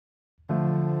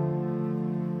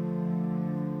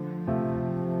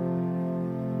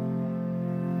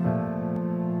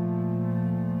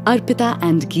Arpita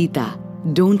and Geeta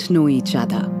don't know each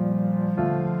other.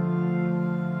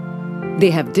 They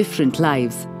have different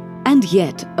lives and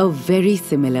yet a very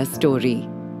similar story.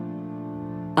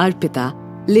 Arpita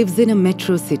lives in a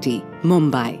metro city,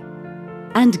 Mumbai,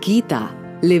 and Geeta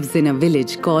lives in a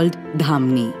village called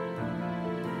Dhamni.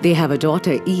 They have a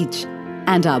daughter each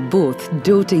and are both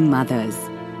doting mothers.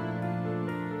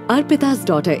 Arpita's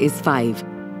daughter is 5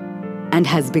 and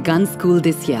has begun school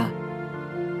this year,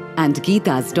 and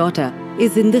Geeta's daughter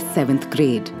is in the 7th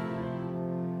grade.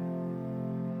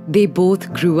 They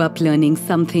both grew up learning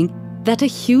something that a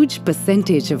huge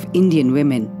percentage of Indian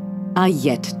women are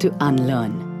yet to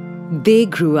unlearn. They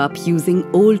grew up using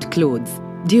old clothes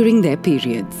during their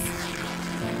periods.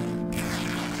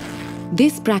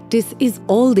 This practice is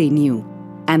all they knew,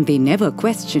 and they never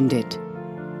questioned it.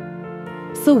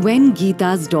 So when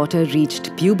Geeta's daughter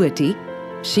reached puberty,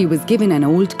 she was given an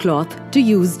old cloth to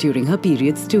use during her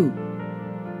periods too.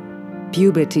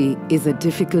 Puberty is a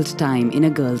difficult time in a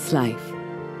girl's life,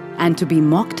 and to be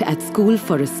mocked at school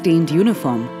for a stained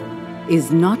uniform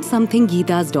is not something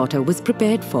Geeta's daughter was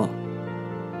prepared for.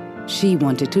 She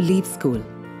wanted to leave school.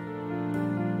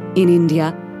 In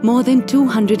India, more than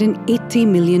 280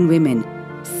 million women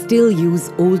still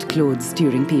use old clothes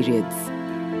during periods.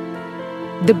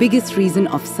 The biggest reason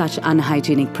of such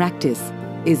unhygienic practice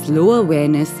is low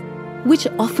awareness, which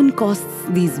often costs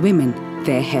these women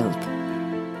their health.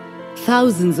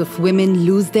 Thousands of women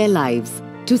lose their lives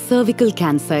to cervical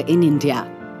cancer in India.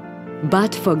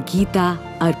 But for Geeta,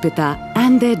 Arpita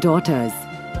and their daughters,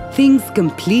 things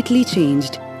completely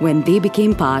changed when they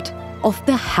became part of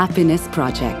the Happiness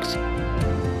Project,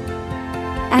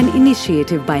 an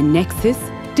initiative by Nexus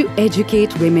to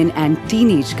educate women and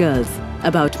teenage girls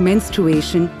about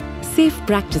menstruation, safe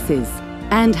practices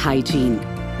and hygiene.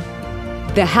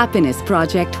 The Happiness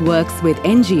Project works with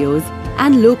NGOs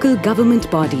and local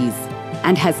government bodies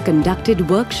and has conducted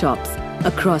workshops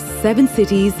across 7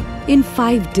 cities in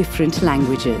 5 different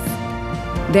languages.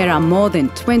 There are more than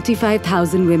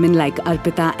 25,000 women like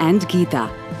Arpita and Geeta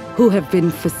who have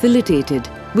been facilitated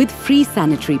with free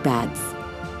sanitary pads.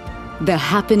 The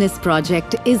Happiness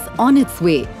Project is on its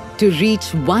way to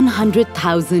reach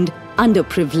 100,000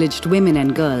 underprivileged women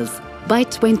and girls by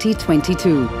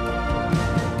 2022.